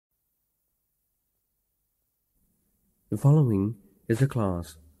The following is a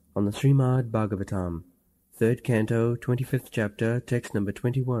class on the Srimad Bhagavatam, 3rd Canto, 25th Chapter, text number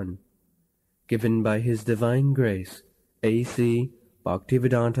 21, given by His Divine Grace, A.C.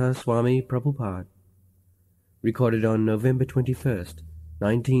 Bhaktivedanta Swami Prabhupada, recorded on November 21st,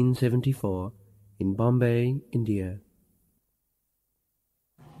 1974, in Bombay, India.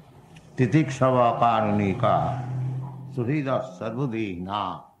 Titikshava karunika suhida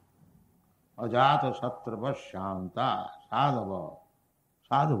sarvudina ajata satrava shanta sadhava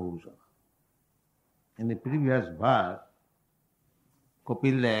sadhubhusana. In the previous verse,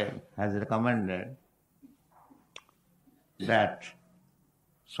 Kapil has recommended that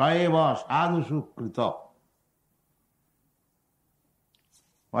saeva sadhusu krita.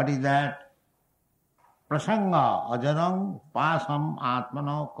 What is that? Prasanga ajarang pasam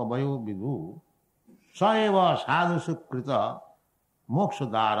atmana kabayo vidhu saeva sadhusu krita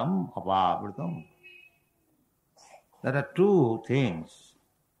mokshadaram apavritam. There are two things,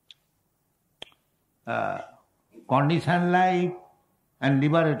 conditioned life and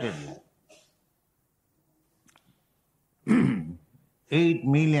liberated life.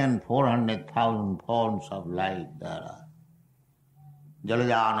 8,400,000 forms of life there are.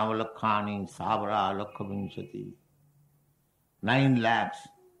 Jalajanavalakkhani Sabra Lakhavinshati. 9 lakhs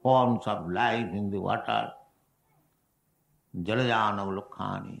forms of life in the water.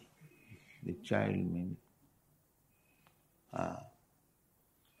 Jalajanavalakkhani, the child means.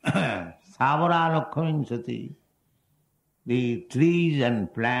 Sabra Lakhavinshati, the trees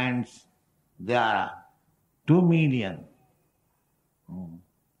and plants, there are 2 million.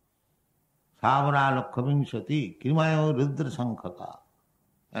 Sabra Lakhavinshati, Krimayo Rudra Sankhaka.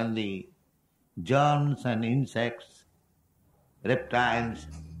 And the germs and insects, reptiles,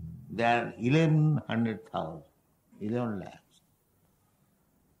 they are 1100,000, 11 lakhs.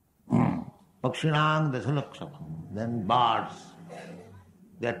 Pakshinang Dasalakshama, then birds,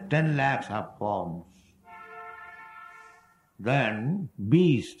 there are 10 lakhs of forms. Then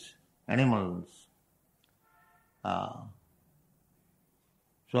beasts, animals.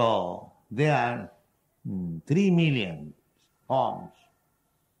 So there are 3 million forms.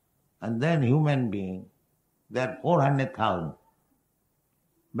 And then human being, there are 400,000.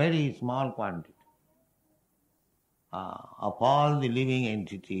 Very small quantity. Of all the living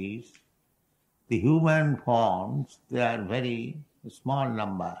entities, the human forms, they are very small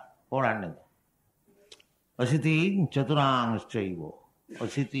number, 400. Asiti chaturang chaivo.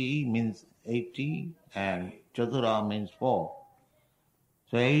 Asiti means 80 and chatura means 4.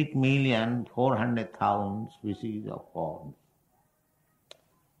 So 8,400,000 species of forms.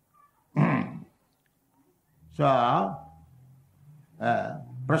 So,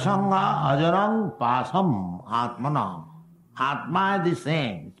 prasanga ajarang pasam atmana. Atma is the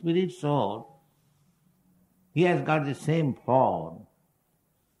same, spirit soul. He has got the same form.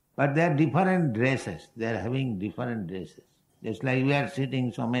 But they are different dresses. They are having different dresses. Just like we are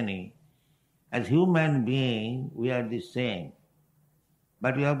sitting so many. As human beings, we are the same.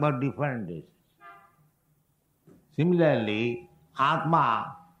 But we have got different dresses. Similarly,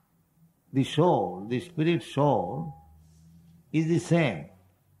 Atma, the soul, the spirit soul, is the same.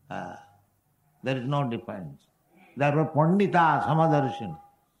 There is no difference. Therefore, Pandita Samadarshana,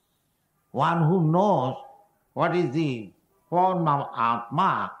 one who knows what is the form of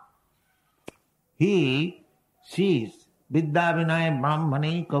Atma, he sees Vidya Vinay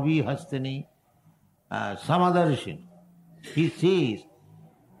Brahmani Kavi Hastini Samadarshana. He sees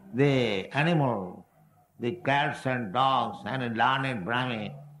the animal, the cats and dogs and a learned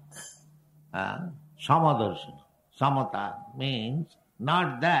Brahmin. Samadarshana. Samata means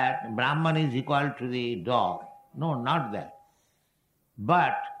not that Brahman is equal to the dog. No, not that.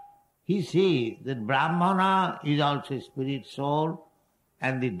 But he sees that Brahmana is also a spirit soul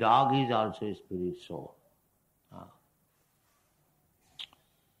and the dog is also a spirit soul.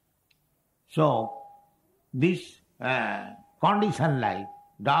 So, this conditioned life,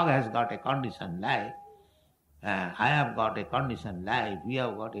 dog has got a conditioned life, I have got a conditioned life, we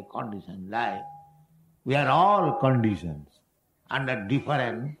have got a conditioned life. We are all conditions under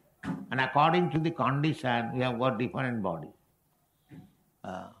different, and according to the condition, we have got different bodies.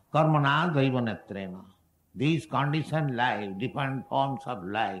 Karmana daivanetrena. These conditioned life, different forms of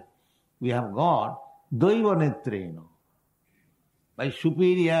life, we have got daivanetrena. By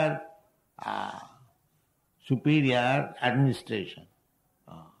superior administration.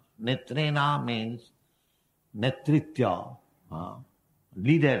 Netrena means netritya,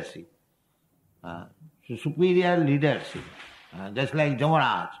 leadership. So superior leadership, just like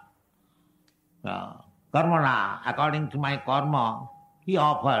Jamaraj. Karmana, according to my karma, he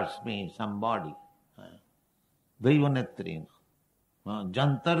offers me some body. Daivanetrina,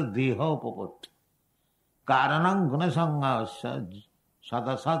 jantar deha upapatti, karanam gunasangasya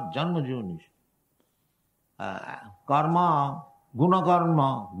sadasat janmajunish. Karma, guna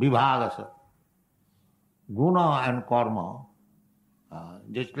karma, vibhagasa. Guna and karma,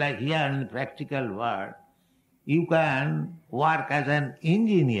 just like here in the practical world, you can work as an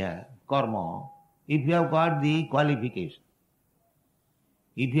engineer, karma, if you have got the qualification.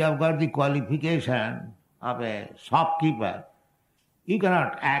 If you have got the qualification of a shopkeeper, you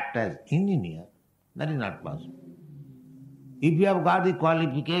cannot act as engineer. That is not possible. If you have got the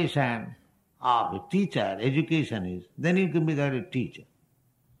qualification of a teacher, educationist, then you can become a teacher.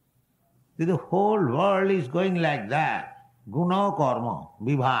 The whole world is going like that. Guna karma,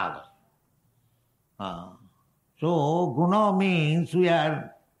 vibhaga. So guna means we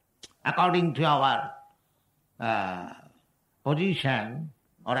are, according to our position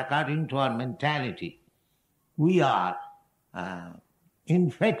or according to our mentality, we are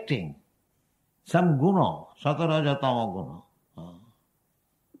infecting some guna, satarajatama guna.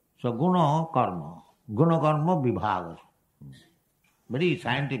 So guna karma vibhaga. Very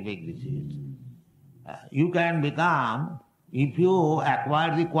scientific this is. You can become, if you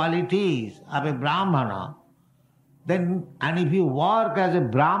acquire the qualities of a Brahmana, then, and if you work as a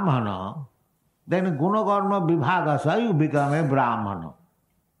Brahmana, then guna karma vibhagasa, you become a Brahmana.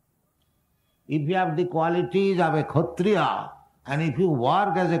 If you have the qualities of a Kshatriya, and if you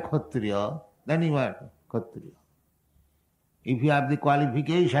work as a Kshatriya, then you are Kshatriya. If you have the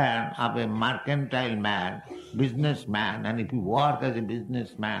qualification of a mercantile man, businessman, and if you work as a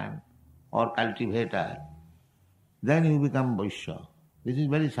businessman or cultivator, then you become Vaishya. This is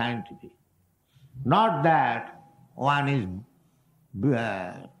very scientific. Not that one is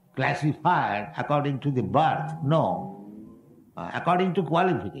classified according to the birth, no, according to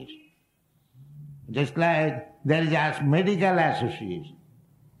qualification. Just like there is a medical association.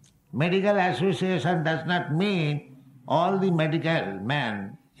 Medical association does not mean all the medical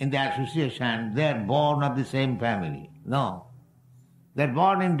men in the association, they are born of the same family. No. They are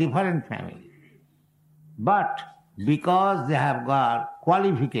born in different families. But because they have got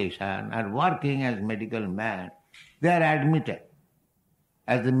qualification and working as medical men, they are admitted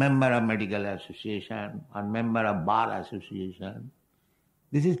as a member of medical association or member of bar association.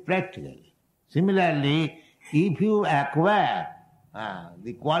 This is practical. Similarly, if you acquire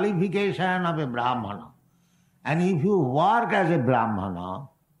the qualification of a Brahmana, and if you work as a Brahmana,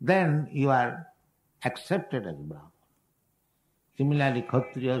 then you are accepted as a Brahmana. Similarly,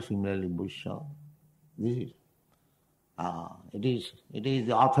 Kshatriya, similarly, Vaishya. This is, it is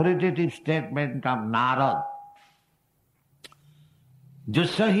the authoritative statement of Narad.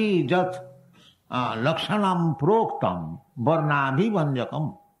 Jasahi jat lakshanam proktam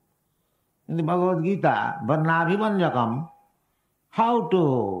varnabhivanjakam. In the Bhagavad Gita, varnabhivanjakam, how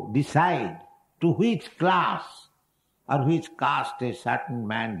to decide to which class or which caste a certain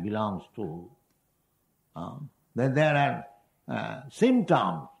man belongs to. That there are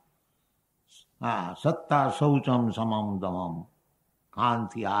symptoms. Satta saucham samam damam,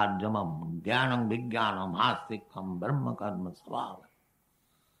 kanti arjamam, dhyanam vijnanam, hastikam, brahma karma svava.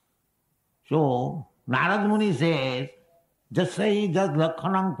 So, Narad Muni says, jasai jad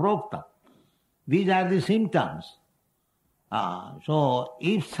lakhanam prokta. These are the symptoms. So,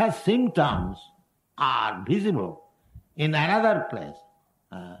 if such symptoms are visible in another place,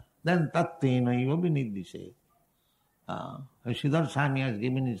 then tattena iva vinidise. Siddhartha Swami has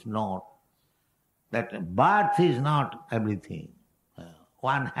given his note that birth is not everything.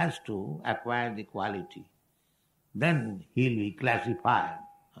 One has to acquire the quality. Then he will be classified.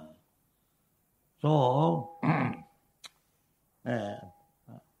 So,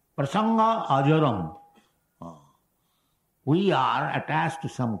 prasanga ajaram. We are attached to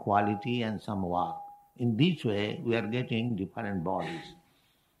some quality and some work. In this way, we are getting different bodies,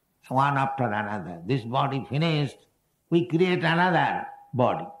 one after another. This body finished, we create another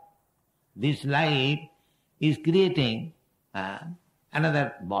body. This life is creating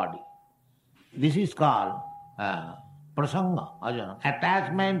another body. This is called prasanga, ajana,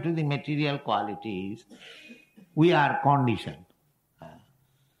 attachment to the material qualities. We are conditioned.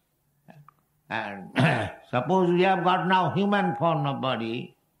 And suppose we have got now human form of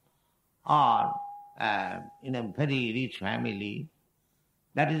body, or in a very rich family,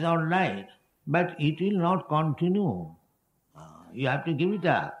 that is all right, but it will not continue. You have to give it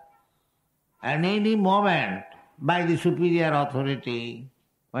up. And any moment, by the superior authority,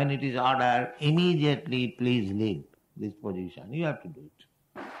 when it is ordered, immediately please leave this position. You have to do it.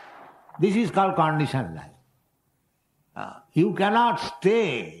 This is called conditioned life. You cannot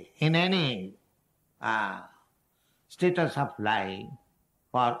stay in any status of life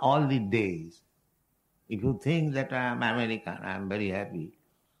for all the days. If you think that I am American, I am very happy.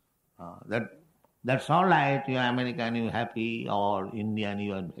 That's all right, you are American, you are happy, or Indian,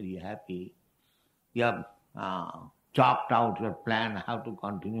 you are very happy. You have chalked out your plan how to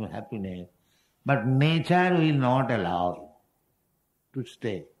continue happiness. But nature will not allow you to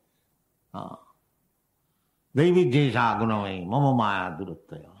stay. Devi Jesha Gunavai Mama Maya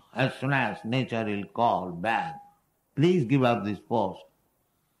Duruttaya. As soon as nature will call back, please give up this post.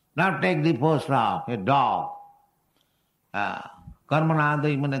 Now take the post of a dog. Karmanada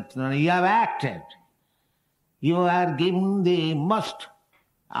Imanatana, you have acted. You are given the most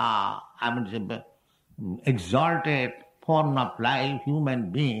exalted form of life,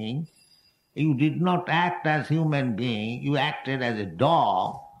 human being. You did not act as human being, you acted as a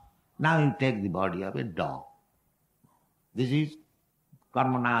dog. Now you take the body of a dog. This is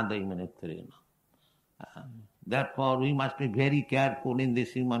Karmanada Imanatana. Therefore, we must be very careful in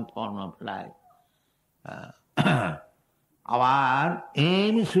this human form of life. Our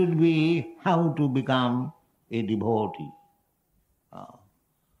aim should be how to become a devotee.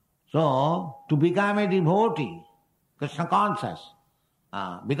 So, to become a devotee, Krishna conscious,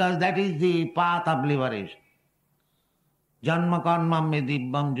 because that is the path of liberation. Janma karma me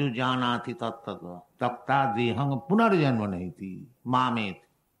dibbam ju janati tattva tapta dihang punarjanma nahiti mamet.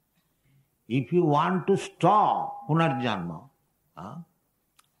 If you want to stop punarjanma,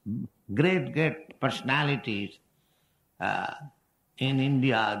 great personalities in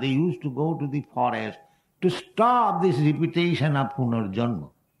India, they used to go to the forest to stop this repetition of punarjanma.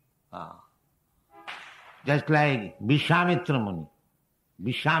 Just like Vishwamitra Muni.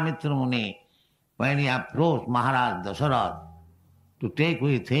 Vishwamitra Muni, when he approached Maharaj Dasarath to take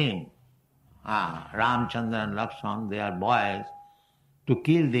with him Ramchandra and Lakshman, they are boys, to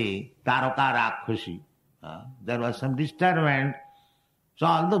kill the Taraka Rakshasi. There was some disturbance. So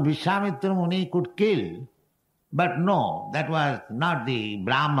although Vishwamitra Muni could kill, but no, that was not the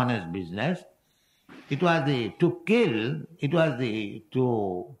Brahmana's business. It was to kill, it was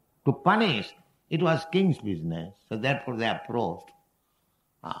to punish, it was king's business. So therefore they approached.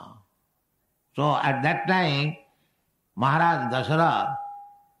 So at that time, Maharaj Dasarath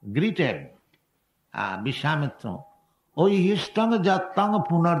greeted Vishwamitra. Oihistang jattang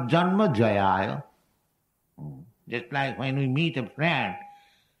punarjanma jayaya. Just like when we meet a friend,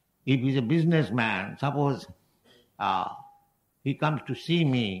 if he's a businessman, suppose he comes to see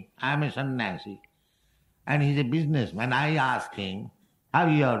me, I am a sannyasi, and he's a businessman, I ask him, how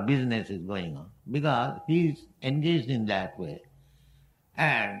your business is going on? Because he is engaged in that way.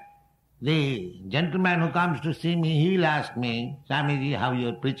 And the gentleman who comes to see me, he will ask me, Swamiji, how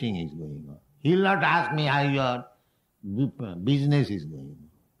your preaching is going on. He will not ask me how your business is going on.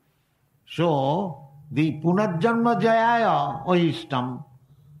 So, the punarjanma jayaya oishtam,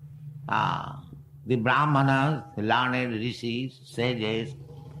 the brahmanas, the learned rishis, sages,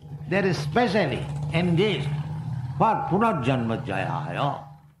 they are especially engaged for punarjanma jayaya,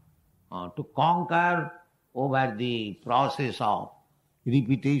 to conquer over the process of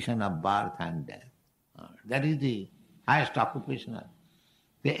repetition of birth and death. That is the highest occupation.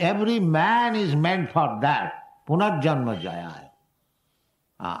 Every man is meant for that, punarjanma jayaya.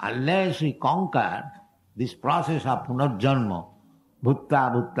 Unless we conquer this process of punarjanma,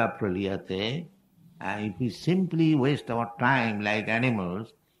 bhutta praliyate, if we simply waste our time like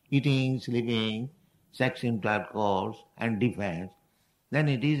animals, eating, sleeping, sex intercourse and defense, then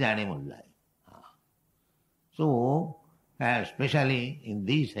it is animal life. So, especially in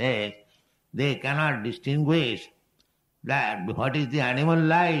this age, they cannot distinguish that what is the animal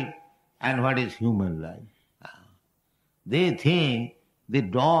life and what is human life. They think the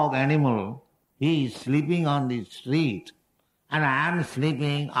dog animal, he is sleeping on the street and I am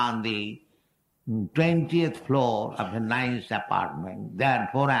sleeping on the 20th floor of a nice apartment,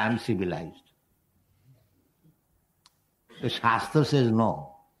 therefore I am civilized. The Shastra says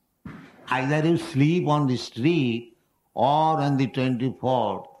no. Either you sleep on the street or on the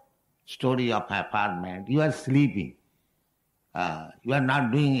 24th story of apartment, you are sleeping. You are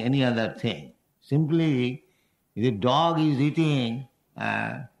not doing any other thing. Simply, the dog is eating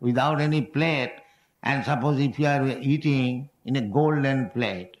without any plate, and suppose if you are eating in a golden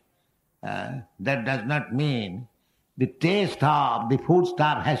plate, that does not mean the taste of the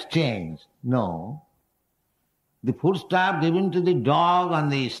foodstuff has changed. No. The foodstuff given to the dog on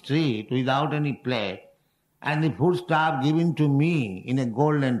the street without any plate and the foodstuff given to me in a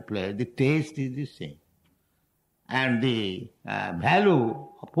golden plate, the taste is the same. And the value,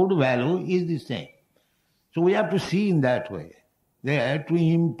 food value is the same. So we have to see in that way. there to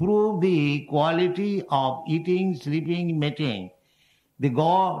improve the quality of eating, sleeping, mating. The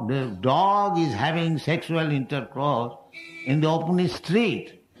dog is having sexual intercourse in the open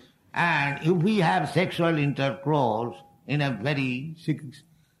street. And if we have sexual intercourse in a very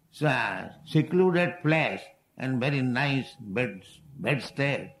secluded place and very nice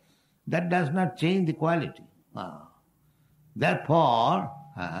bedstead, that does not change the quality. Therefore,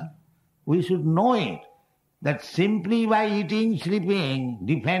 we should know it, that simply by eating, sleeping,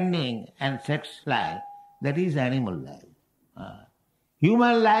 defending and sex life, that is animal life.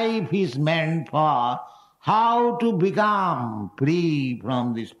 Human life is meant for how to become free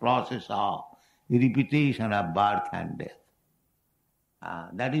from this process of repetition of birth and death.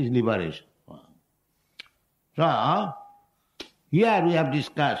 That is liberation. So, here we have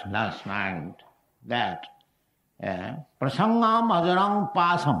discussed last night that prasangam ajarang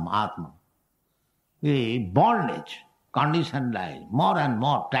pasam atma, the bondage, conditioned life, more and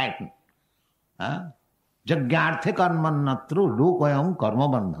more tightened. Jagyarthe karmannatru lokayam karma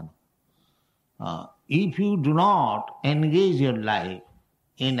bandhana. If you do not engage your life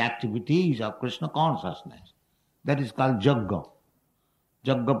in activities of Krishna consciousness, that is called jagga.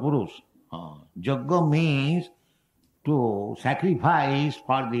 Jagga purush. Jagga means to sacrifice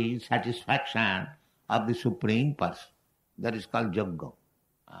for the satisfaction of the Supreme Person. That is called jagga.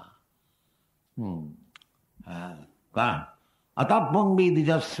 Atapang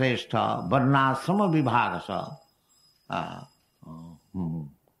vidija sreshta varnasama vibhagasa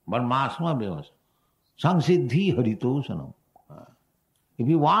varnasama vibhagasa samsiddhi haritosanam. If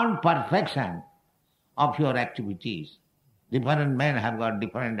you want perfection of your activities, different men have got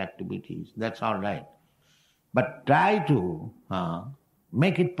different activities, that's all right. But try to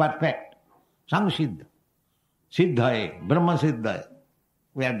make it perfect. Samsiddha. Siddhaye, Brahma Siddhaye.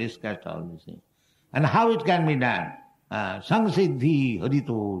 We have discussed all these things. And how it can be done? Samsiddhi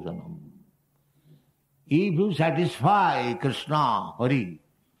haritosanam. If you satisfy Krishna, Hari,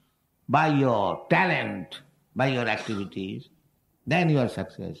 by your talent, by your activities, then you are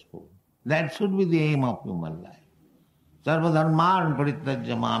successful. That should be the aim of human life. Sarvadharman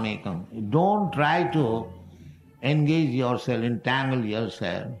parityajya mamekam. Don't try to engage yourself, entangle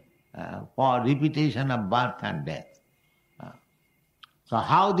yourself for repetition of birth and death. So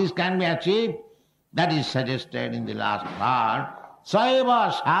how this can be achieved? That is suggested in the last part.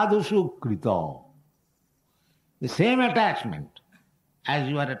 Saiva sadhushu krito. The same attachment as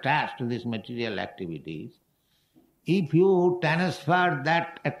you are attached to these material activities, if you transfer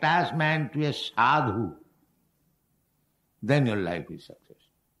that attachment to a sadhu, then your life is successful.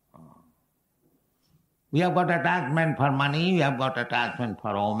 We have got attachment for money, we have got attachment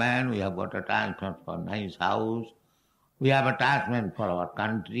for woman, we have got attachment for nice house, we have attachment for our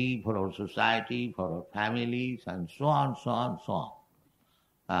country, for our society, for our families, and so on, so on, so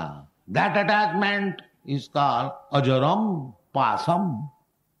on. That attachment is called ajaram pasam.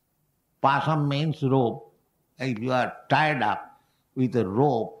 Pasam means rope. If you are tied up with a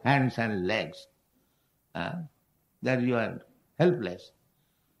rope, hands and legs, then you are helpless.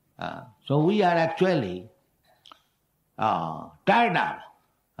 So we are actually tied up.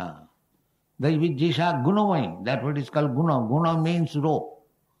 The Vijjisa gunamai, that's what is called guna. Guna means rope.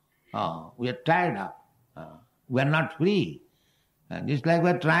 We are tied up. We are not free. Just like we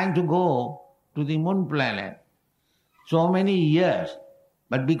are trying to go to the moon planet so many years,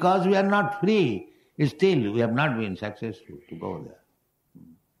 but because we are not free, still we have not been successful to go there.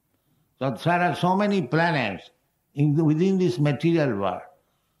 So there are so many planets within this material world.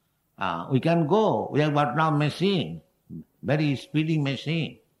 We can go. We have got now machine, very speedy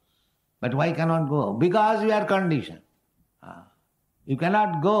machine. But why cannot go? Because we are conditioned. You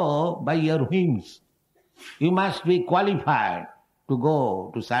cannot go by your whims. You must be qualified to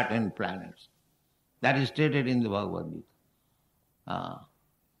go to certain planets. That is stated in the Bhagavad Gita.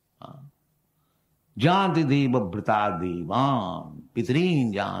 Janti deva brata devan,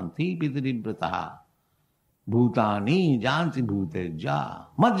 pitrin janti pitri brata, bhutani janti bhuteja,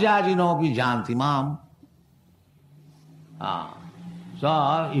 madhyajinopi janti mam.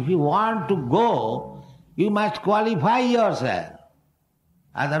 So, if you want to go, you must qualify yourself.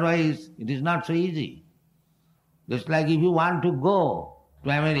 Otherwise, it is not so easy. Just like if you want to go to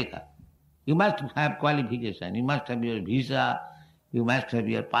America, you must have qualification. You must have your visa, you must have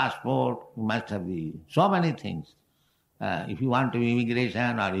your passport, you must have so many things. If you want to be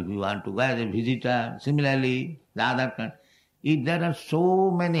immigration or if you want to go as a visitor, similarly, the other country. If there are so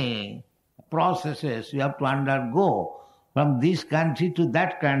many processes you have to undergo from this country to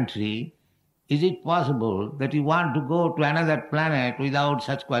that country, is it possible that you want to go to another planet without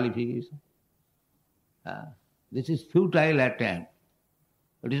such qualification? This is futile attempt.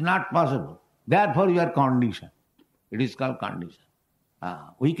 It is not possible. Therefore you are conditioned. It is called condition.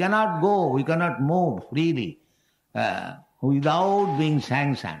 We cannot go, we cannot move freely without being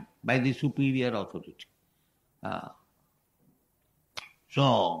sanctioned by the superior authority.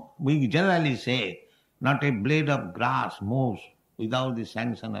 So we generally say, not a blade of grass moves without the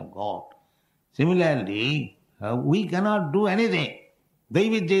sanction of God. Similarly, we cannot do anything.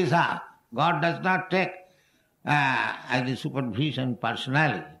 Devidesa, God does not take as the supervision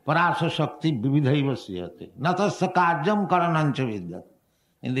personality. Parasa Shakti Vividhaiva Sriyate. Natasya Karyam Karanancha Vidyat.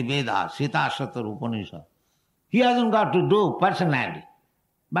 In the Vedas, Sita Satar Upanishad. He hasn't got to do personality,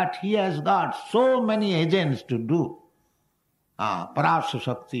 but he has got so many agents to do. Parasa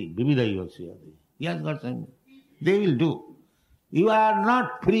Shakti Vividhaiva Sriyate. He has got some. They will do. You are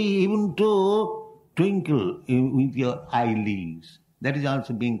not free even to twinkle with your eyelids. That is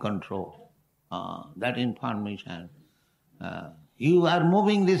also being controlled. That information. You are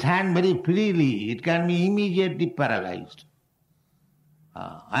moving this hand very freely. It can be immediately paralyzed.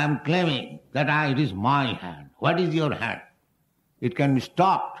 I am claiming that it is my hand. What is your hand? It can be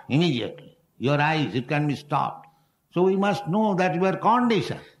stopped immediately. Your eyes, it can be stopped. So we must know that you are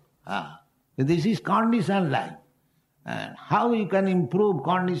conditioned. This is conditioned life. And how you can improve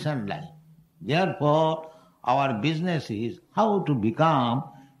conditioned life? Therefore, our business is how to become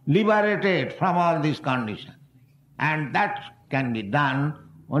liberated from all these conditions. And that can be done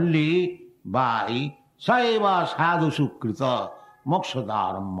only by Saiva Sadhu Sukrita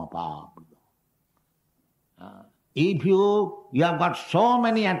Mokshadaram Mapapita. If you have got so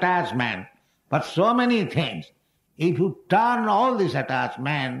many attachments for so many things, if you turn all this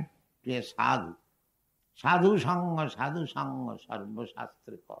attachment to a sadhu, sadhu sangha, sarva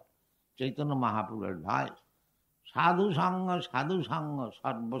shastrika, Chaitanya Mahaprabhu advised, sadhu sangha,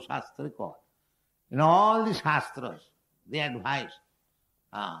 sarva shastrika. In all the shastras, they advise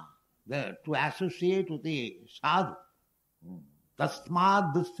to associate with the sadhu.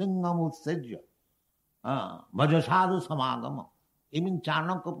 Tasmad dussingam utsajya. Bhaja sadhu samagama. Even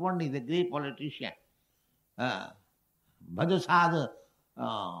Chanakya Pandit, the great politician, bhaja sadhu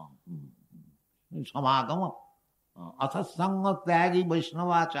samagama. Athasanga tyagi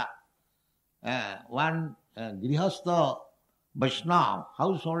Vaishnavacha. One grihastha Vaishnava,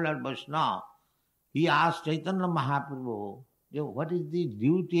 householder Vaishnava, he asked Chaitanya Mahaprabhu, what is the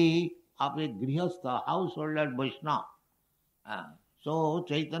duty of a grihastha, householder Vaishnava? So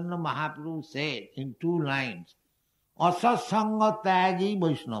Chaitanya Mahaprabhu said in 2 lines, Asasanga tyagi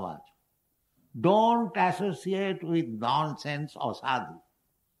Vaishnavacha. Don't associate with nonsense or sadhu.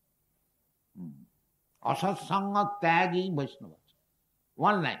 Asasanga tyagi Vaishnavacha.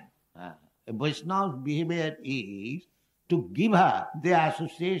 1 line. A Vaishnava's behavior is to give her the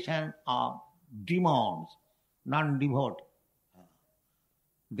association of demons, non-devotee.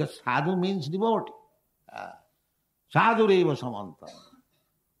 Because sadhu means devotee. Sadhu reva samanta.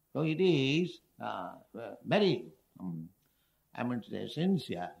 So it is very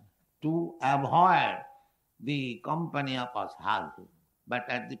essential to avoid the company of a sadhu. But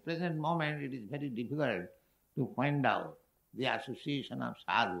at the present moment it is very difficult to find out the association of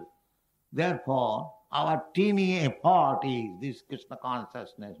sadhu. Therefore, our teeny effort is this Krishna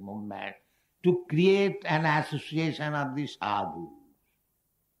consciousness movement to create an association of the sadhu.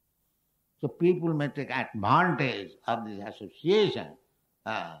 So people may take advantage of this association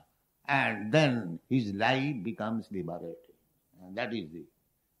and then his life becomes liberated. And that is the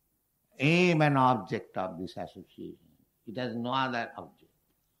aim and object of this association. It has no other object.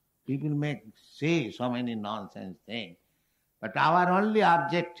 People may say so many nonsense things, but our only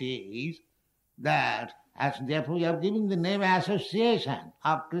object is that, as therefore we have given the name association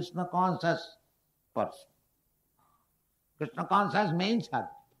of Krishna conscious person. Krishna conscious means sadhu.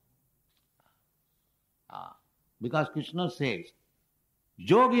 Because Krishna says,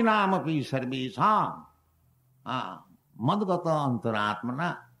 Yoginam api sarvesam madgata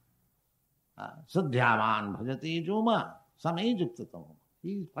antaratmana sadhyavan bhajate joma same yuktatam.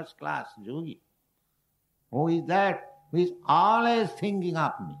 He is first class yogi. Who is that? Who is always thinking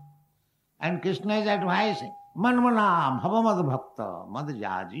of me. And Krishna is advising, Manmanam bhavamad bhakta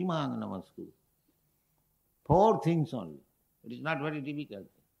madhyaji mang namasku. 4 things only. It is not very difficult.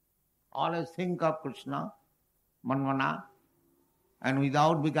 Always think of Krishna, Manmana, and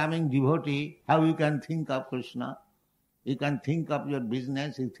without becoming devotee, how you can think of Krishna? You can think of your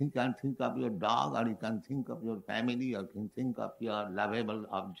business, you can think of your dog, or you can think of your family, or you can think of your lovable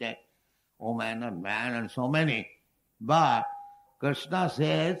object, woman or man, and so many. But Krishna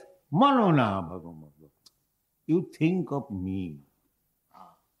says, Manona Bhagavad. You think of me.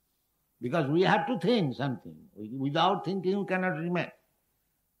 Because we have to think something. Without thinking, you cannot remain.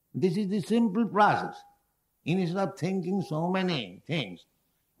 This is the simple process. Instead of thinking so many things,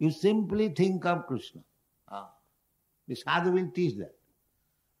 you simply think of Krishna. The sadhu will teach that.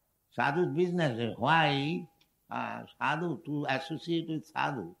 Sadhu's business is why sadhu, to associate with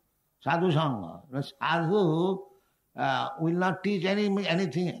sadhu, sadhu sangha. The sadhu will not teach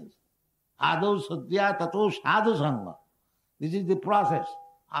anything else. Adau sadhya tato sadhu sangha. This is the process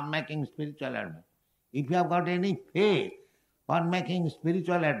of making spiritual advancement. If you have got any faith for making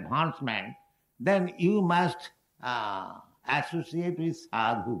spiritual advancement, then you must associate with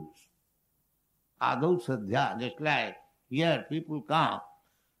sadhus. Adau sadhya, just like here people come.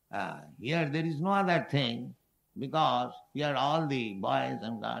 Here there is no other thing, because here all the boys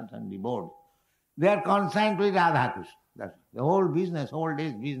and girls and the board, they are concerned with Radha Krishna. That's the whole business, whole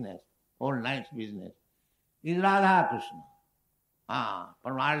day's business, whole night's business is Radha Krishna.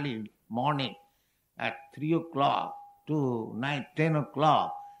 From early morning at 3 o'clock to night 10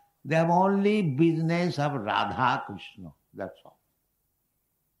 o'clock, they have only business of Radha Krishna. That's all.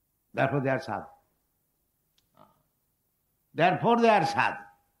 Therefore they are sadhu. Therefore they are sadhu.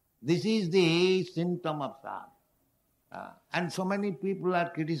 This is the symptom of sadhu. And so many people are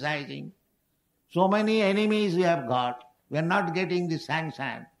criticizing. So many enemies we have got. We are not getting the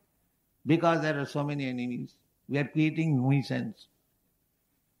sanction because there are so many enemies. We are creating nuisance.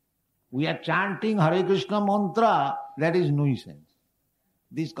 We are chanting Hare Krishna mantra, that is nuisance.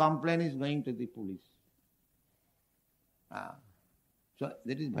 This complaint is going to the police. So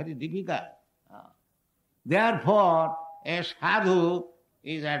that is very difficult. Therefore, a sadhu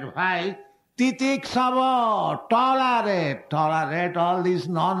is advised, titiksava, tolerate all this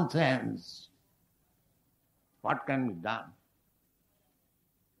nonsense. What can be done?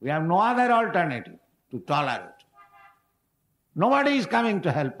 We have no other alternative to tolerate. Nobody is coming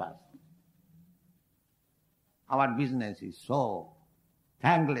to help us. Our business is so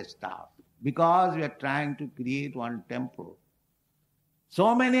thankless stuff because we are trying to create one temple.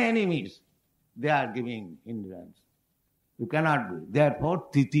 So many enemies, they are giving hindrance. You cannot do it. Therefore,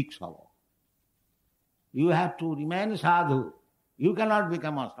 titiksava. You have to remain sadhu. You cannot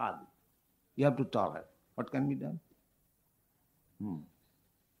become a sadhu. You have to tolerate. What can be done?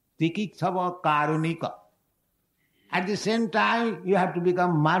 Titiksava karunika. At the same time, you have to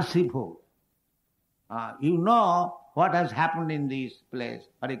become merciful. You know what has happened in this place,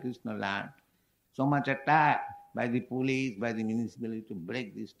 Hare Krishna land. So much attack by the police, by the municipality to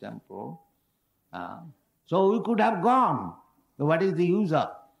break this temple. So we could have gone. So what is the use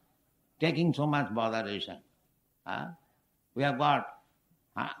of taking so much botheration? We have got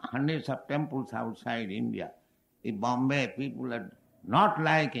hundreds of temples outside India. The Bombay people are not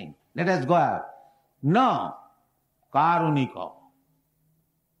liking. Let us go out. No. Karunika.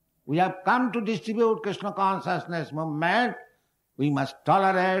 We have come to distribute Krishna consciousness movement. We must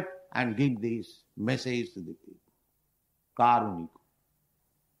tolerate and give this message to the people. Karunika.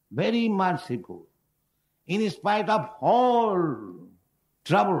 Very merciful. In spite of whole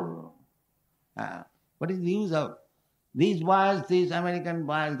trouble. What is the use of these boys, these American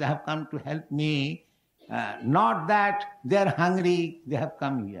boys, they have come to help me. Not that they are hungry, they have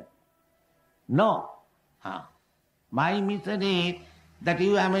come here. No. My mission is that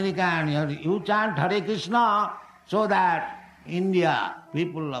you American, you chant Hare Krishna so that India,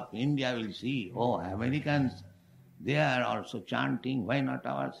 people of India will see, oh, Americans, they are also chanting, why not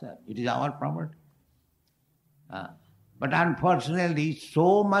ourselves? It is our property. But unfortunately,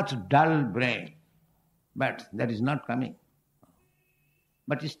 so much dull brain, but that is not coming.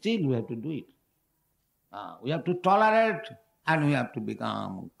 But still we have to do it. We have to tolerate and we have to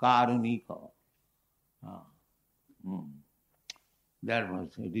become karunika. Therefore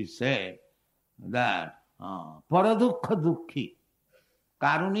it is said that paradukha dukhi,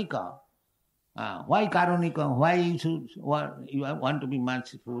 karunika. Why karunika? Why you want to be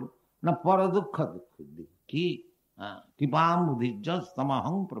merciful? Na paradukha dukhi. Kipam buddhijjas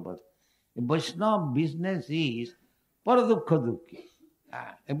tamaham prabhat. A Vaishnava business is paradukha dukhi.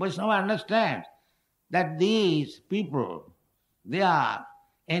 A Vaishnava understands that these people, they are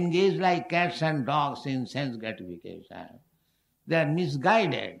engaged like cats and dogs in sense gratification. They are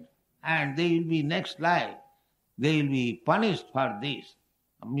misguided and they will be next life. They will be punished for this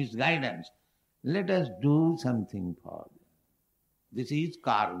misguidance. Let us do something for them. This is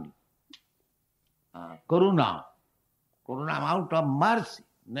karuna. Karuna. Karuna out of mercy.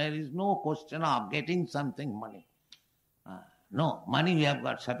 There is no question of getting something money. No, money we have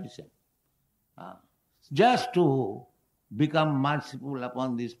got sufficient. Just to become merciful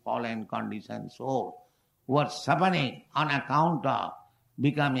upon this fallen conditioned soul who are suffering on account of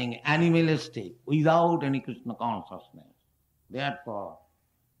becoming animalistic without any Krishna consciousness. Therefore,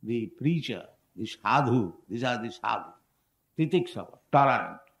 the preacher, the Sadhu, these are the Sadhu, titiksava,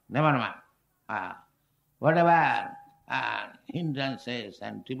 tolerant, never mind. Whatever hindrances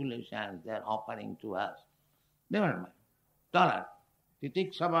and tribulations they are offering to us, never mind. Tolerant.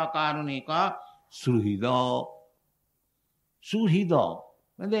 Titiksava karunika suhida. Suhida.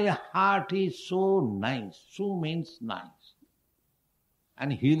 When their heart is so nice. Su means nice.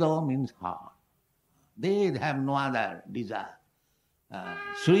 And hida means heart. They have no other desire.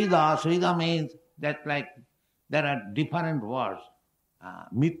 Suhida means that like there are different words.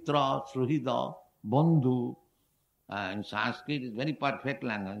 Mitra, Suhida, Bandhu. In Sanskrit is very perfect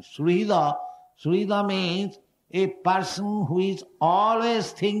language. Suhida means a person who is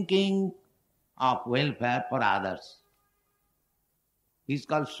always thinking of welfare for others. He is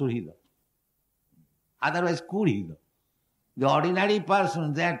called Suhida. Otherwise, Kurhida. The ordinary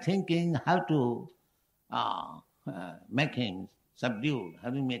person, they are thinking how to make him subdued, how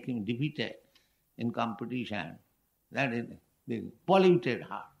to make him defeated in competition. That is the polluted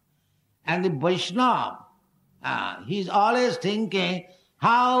heart. And the Vaishnava, he is always thinking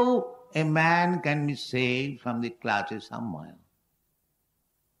how a man can be saved from the clutches somewhere.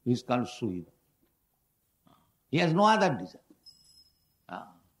 He is called Suhida. He has no other desire.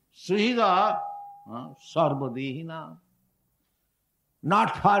 Suhida, sarvadehina,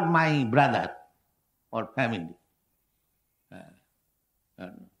 not for my brother or family,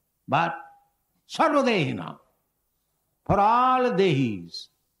 but sarvadehina, for all dehis,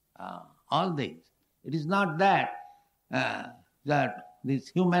 all dehis. It is not that that this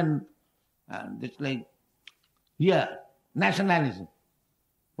human, just like here, nationalism.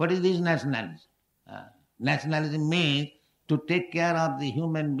 What is this nationalism? Nationalism means to take care of the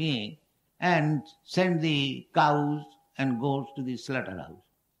human being and send the cows and goats to the slaughterhouse.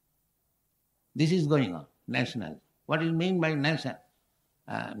 This is going on, nationalism. What is meant by nation?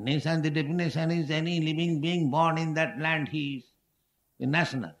 Nation, the definition is any living being born in that land, he is a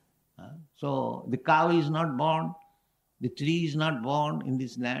national. So the cow is not born, the tree is not born in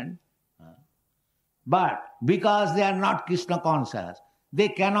this land. But because they are not Krishna conscious, they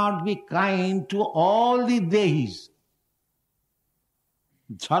cannot be kind to all the dehis.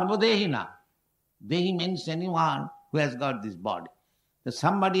 Sarvadehina. Dehi means anyone who has got this body. So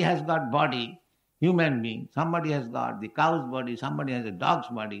somebody has got body, human being, somebody has got the cow's body, somebody has a dog's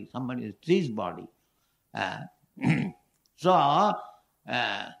body, somebody has a tree's body. So,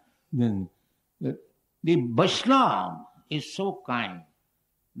 the Vaishnava is so kind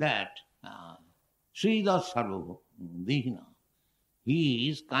that Srila Sarva Dehina. He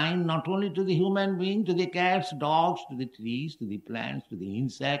is kind not only to the human being, to the cats, dogs, to the trees, to the plants, to the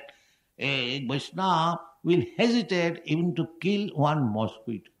insect. A Vaishnava will hesitate even to kill one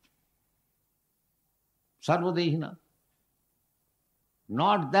mosquito. Sarva Dehina.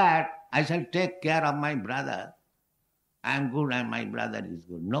 Not that I shall take care of my brother. I am good and my brother is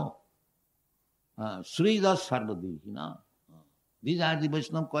good. No. Srila Sarva Dehina. These are the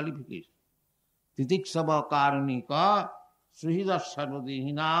Vaishnava qualifications. Titiksava karunika Srila Sarva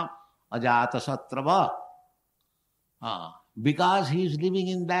Dehina ajata satrava. Because he is living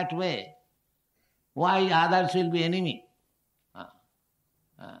in that way, why others will be enemy?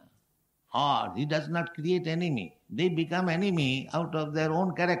 Or he does not create enemy. They become enemy out of their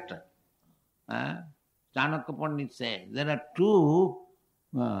own character. Chanakya Pandit says there are two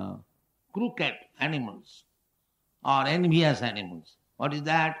crooked animals or envious animals. What is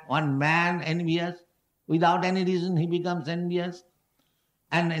that? One man envious, without any reason he becomes envious.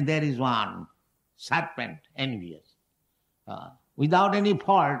 And there is one serpent envious. Without any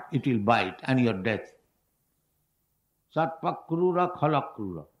fault it will bite and your death. Satpa krura khala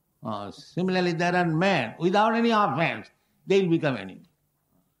krura. Similarly there are men, without any offense, they will become enemy.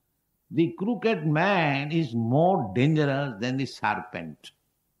 The crooked man is more dangerous than the serpent.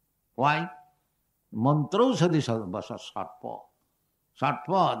 Why? Mantrausadhi sarpa.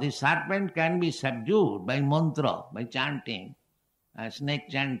 Sarpa, the serpent can be subdued by mantra, by chanting, snake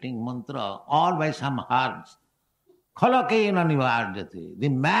chanting mantra, or by some herbs. Khalakena nivarjate. The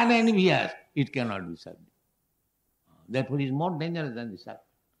man envious, it cannot be subdued. Therefore it is more dangerous than the serpent.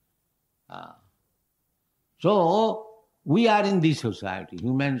 So, we are in this society,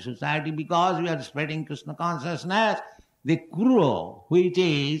 human society, because we are spreading Krishna consciousness. The kuro, which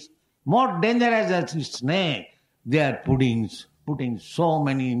is more dangerous than the snake, they are putting so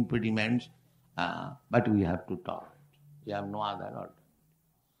many impediments, but we have to tolerate. We have no other alternative.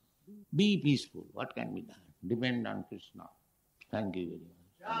 Be peaceful. What can be done? Depend on Krishna. Thank you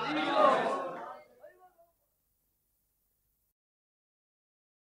very much.